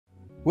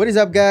What is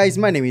up guys,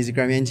 my name is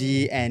Ikram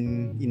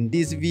and in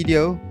this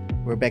video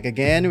we're back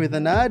again with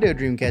another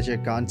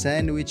Dreamcatcher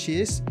content, which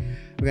is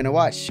we're gonna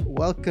watch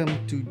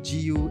Welcome to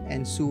Jiu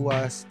and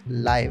Suwa's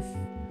live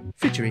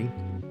featuring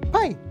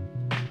Pi.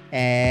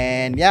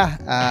 And yeah,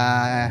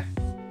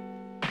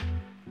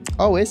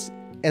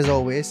 as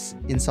always,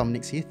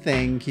 Insomnics here,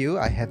 thank you.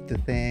 I have to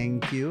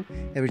thank you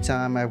every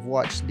time I've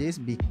watched this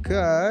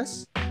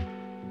because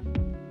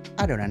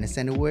I don't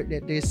understand the word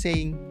that they're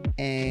saying,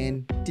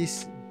 and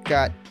this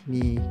got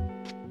me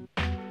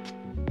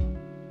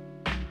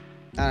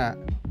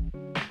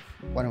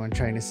what am I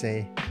trying to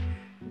say?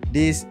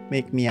 This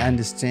make me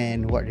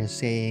understand what they're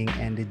saying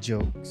and the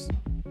jokes.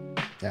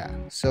 Yeah,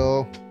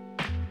 so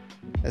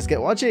let's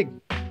get watching.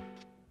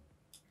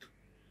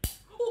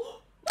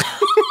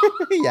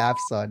 Yeah, I've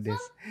saw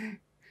this.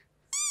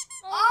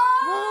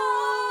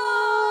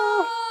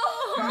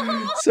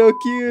 So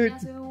cute.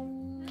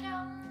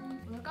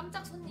 오늘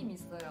깜짝 손님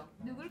있어요.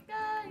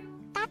 누굴까요?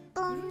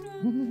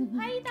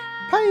 파이다.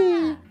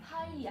 파이.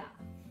 파이야.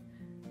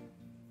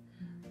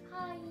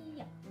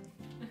 파이야.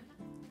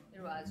 이리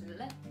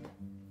와줄래?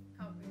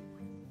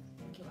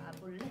 이렇게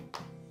와볼래?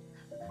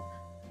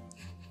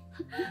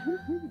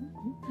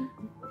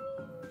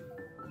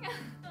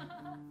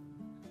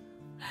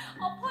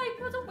 아, 파이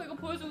표정 봐. 이거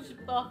보여주고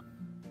싶다.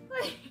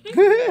 파이.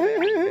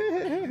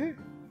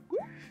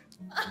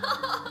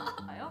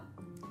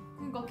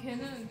 그러니까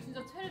걔는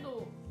진짜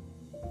체리도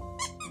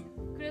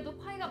그래도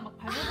파이가 막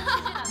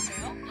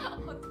발버둥치진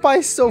않네요. Pie's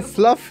so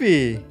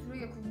fluffy.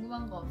 우리가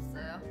궁금한 거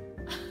없어요?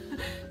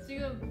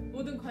 지금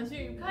모든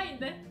관심이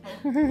파이인데?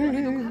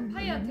 우리도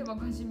파이한테만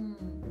관심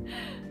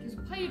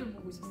계속 파이를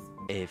보고 있었어.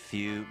 A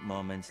few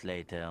moments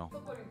later.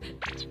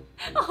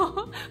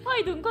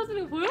 파이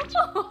눈꺼짐이 보여?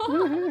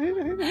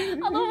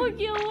 아 너무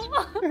귀여워. 야,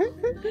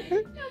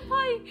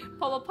 파이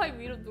봐봐, 파이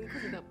위로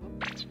눈꺼짐 나빠.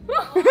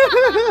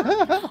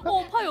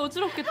 파이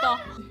어지럽겠다.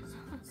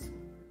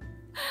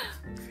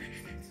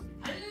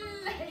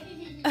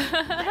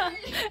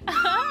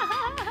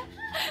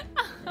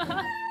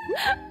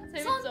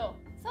 재밌죠?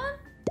 손?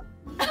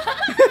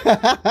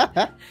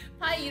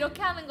 파이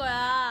이렇게 하는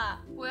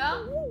거야. 뭐야?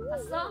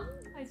 봤어?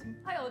 파이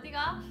지금 파이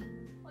어디가?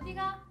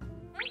 어디가?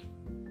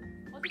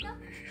 응? 어디가?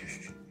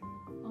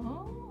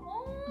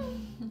 너무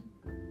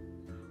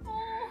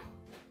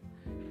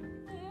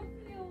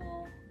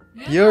귀여워.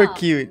 You're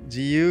cute,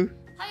 Jiu.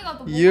 파이가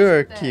또 보고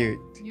You're 싶대. cute.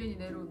 유연이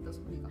내려온다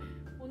소리가.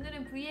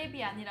 오늘은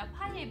V앱이 아니라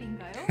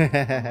파이앱인가요? 그런 것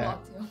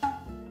같아요.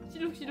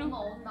 시룩시룩. 엄마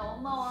온다.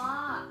 엄마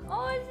와.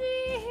 어지.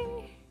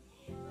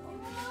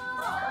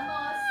 엄마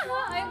왔어.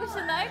 아이고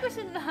신나, 아이고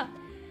신나.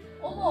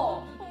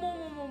 어머.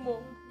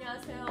 어머머머머.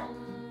 안녕하세요.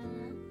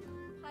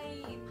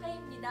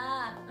 파이입니다.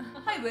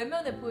 파이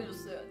외면에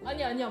보여줬어요.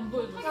 아니 안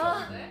보여줬어.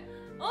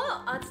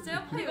 아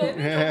진짜요? 파이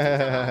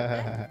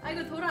외면에.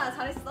 아이고 돌아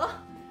잘했어.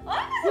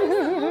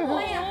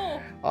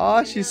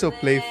 Oh, she's so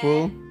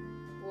playful.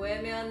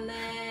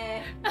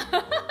 외면해.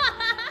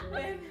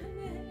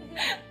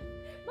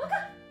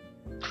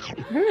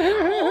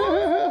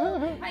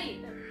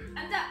 파이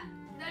앉아.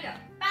 기다려.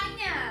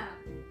 빵야.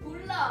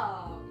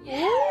 불러.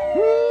 예.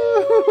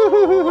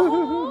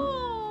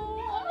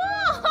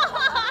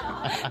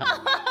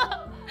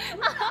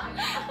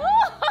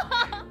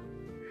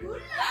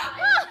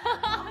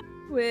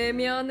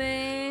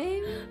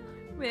 외면해.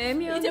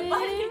 외면해. 이제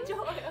빨리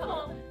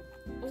줘요.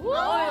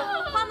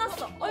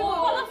 화났어. 어이구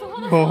화났어.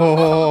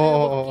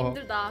 Oh.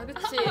 힘들다.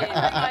 그치?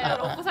 야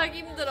먹고 살기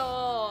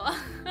힘들어.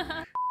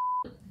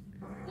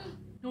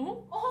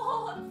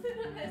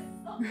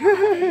 트름했어.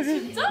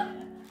 진짜?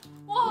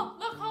 와,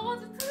 나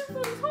강아지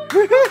트름 소리 처음.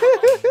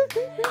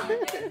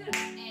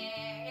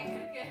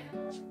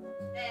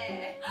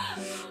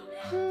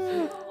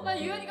 나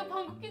유연이가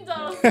방귀 낀 줄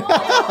알았어.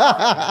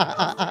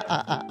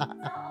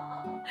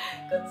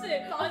 그치?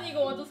 아니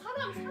이거 완전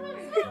사람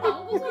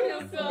방구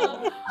소리였어.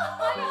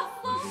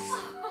 파이였어.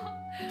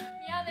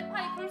 미안해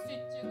파이, 그럴 수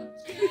있지.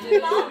 그치?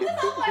 나한테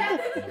사과해야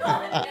되는 거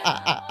아니야?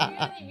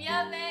 유연이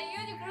미안해.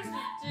 유연이 그럴 수 있지.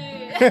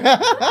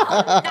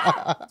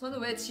 저는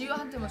왜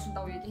지유한테만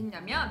준다고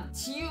얘기했냐면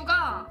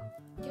지유가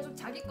계속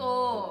자기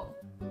거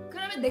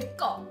그러면 내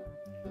거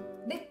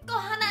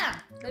하나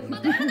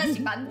멤버들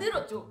하나씩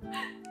만들어줘.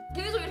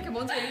 계속 이렇게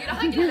먼저 얘기를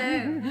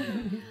하길래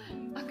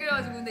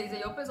그래가지고 근데 이제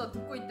옆에서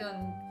듣고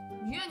있던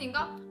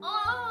유연인가?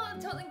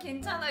 저는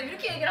괜찮아요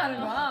이렇게 얘기를 하는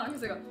거야. 그래서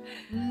제가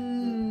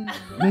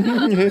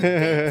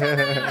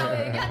괜찮아요 라고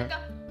얘기하니까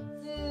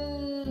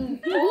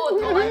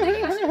더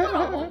만들기가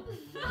쉽더라고.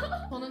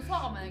 저는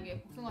수아가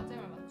만약에 복숭아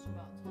잼을 만들면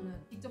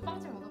저는 직접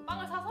빵집에 가서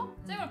빵을 사서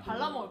잼을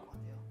발라 먹을 것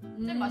같아요.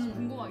 잼 맛이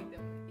궁금하기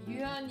때문에.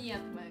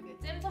 유연이한테 만약에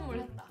잼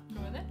선물했다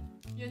그러면은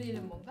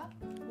유연이는 뭔가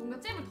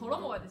잼을 덜어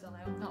먹어야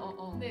되잖아요.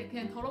 근데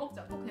그냥 덜어 먹지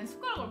않고 그냥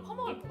숟가락으로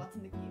퍼먹을 것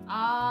같은 느낌.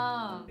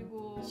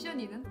 그리고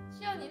시연이는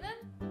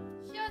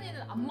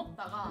시연이는 안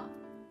먹다가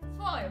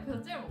수아가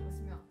옆에서 잼을 먹고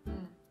있으면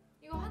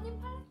이거 한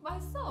입 할래?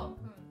 맛있어.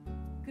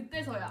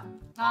 그때서야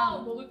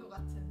먹을 것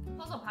같은.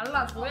 서서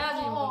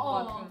발라줘야지 먹을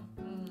것 같은.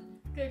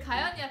 그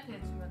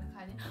가연이한테 주면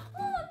가연이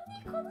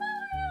언니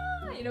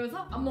고마워요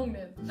이러면서 안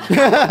먹는.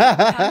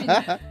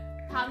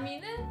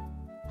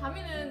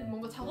 다미는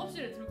뭔가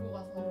작업실에 들고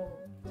가서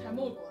잘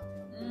먹을 것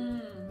같아요.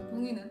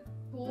 동이는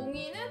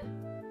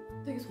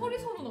되게 소리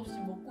소문 없이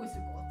먹고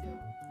있을 것 같아요.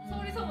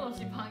 소리 소문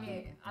없이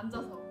방에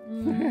앉아서.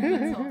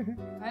 그래서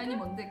가연이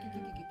뭔데?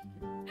 키키키키키.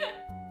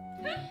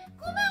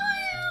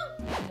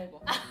 먹어.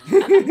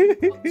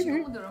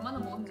 친구분들 얼마나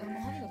먹었는지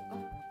한번 확인해볼까?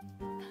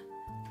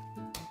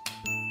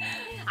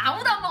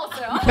 아무도 안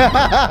먹었어요.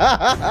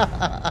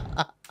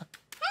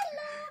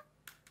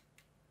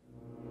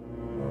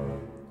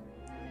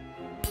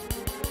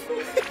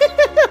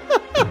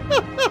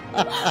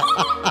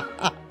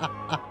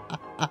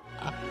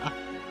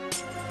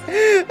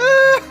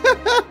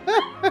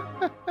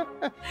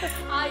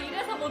 아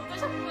이래서 못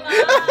드셨구나.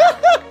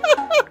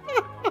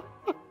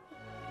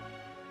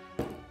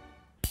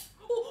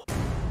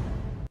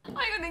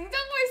 아 이거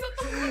냉장고에 있었던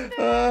건데.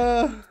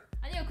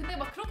 아니요 근데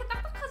막 그렇게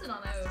딱딱하진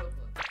않아요 여러분.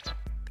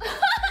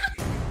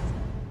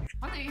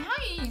 아 근데 이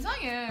향이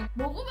이상해.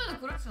 먹으면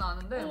그렇진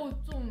않은데.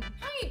 좀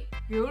향이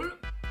별.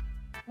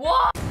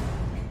 와.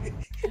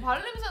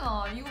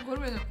 발냄새나. 이거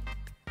그러면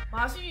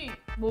맛이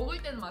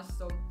먹을 때는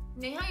맛있어.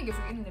 근데 향이 계속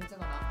이런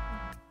냄새가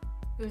나.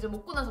 그럼 이제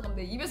먹고 나서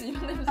근데 입에서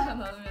이런 냄새가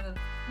나면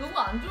너무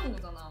안 좋은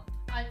거잖아.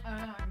 아니야.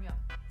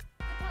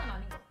 끝판은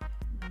아닌 것 같아.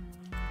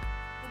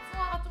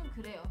 복숭아가 좀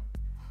그래요.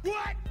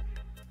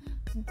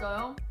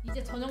 진짜요?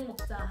 이제 저녁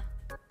먹자.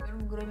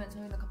 여러분 그러면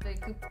저희는 갑자기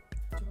급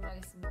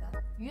주문하겠습니다.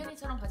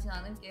 유연이처럼 가진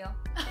않을게요.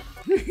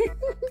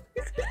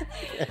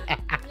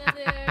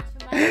 언니들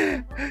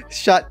주말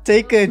Shot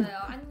taken. 좋았어요.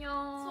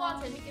 안녕. 소화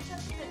재밌게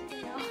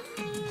편집할게요.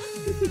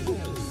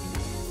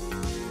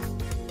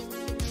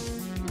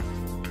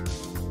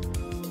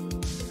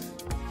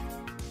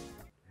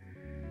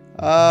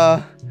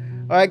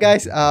 Alright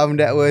guys,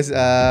 that was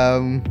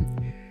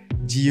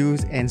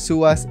Jiu's and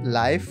Sua's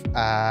life.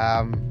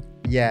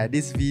 Yeah,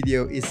 this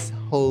video is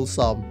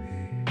wholesome.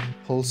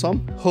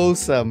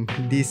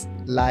 This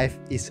life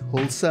is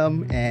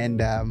wholesome,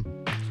 and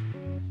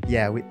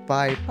yeah, with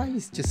Pai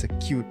is just a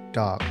cute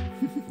dog.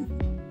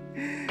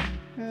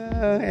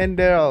 And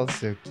they're all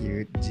so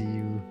cute.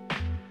 Jiu,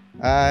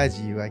 I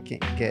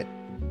can't get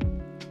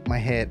my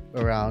head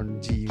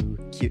around Jiu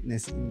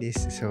cuteness in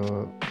this,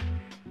 so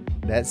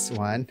that's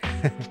one.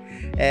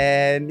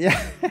 And yeah,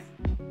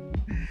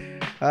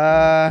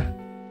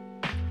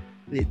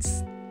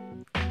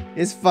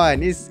 it's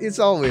fun. It's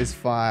always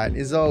fun.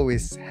 It's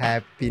always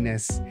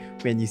happiness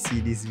when you see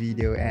this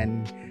video.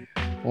 And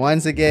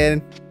once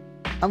again,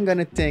 I'm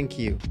gonna thank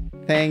you,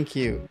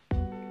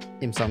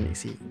 Insomnic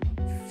C,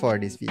 for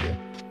this video.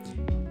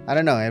 I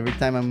don't know, every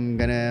time I'm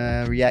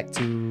gonna react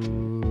to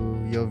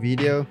your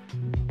video,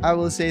 I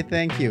will say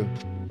thank you.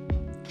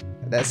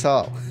 That's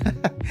all.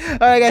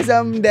 Alright guys,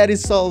 that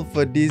is all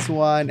for this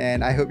one,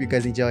 and I hope you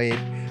guys enjoy it.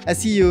 I'll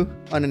see you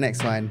on the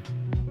next one.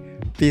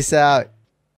 Peace out.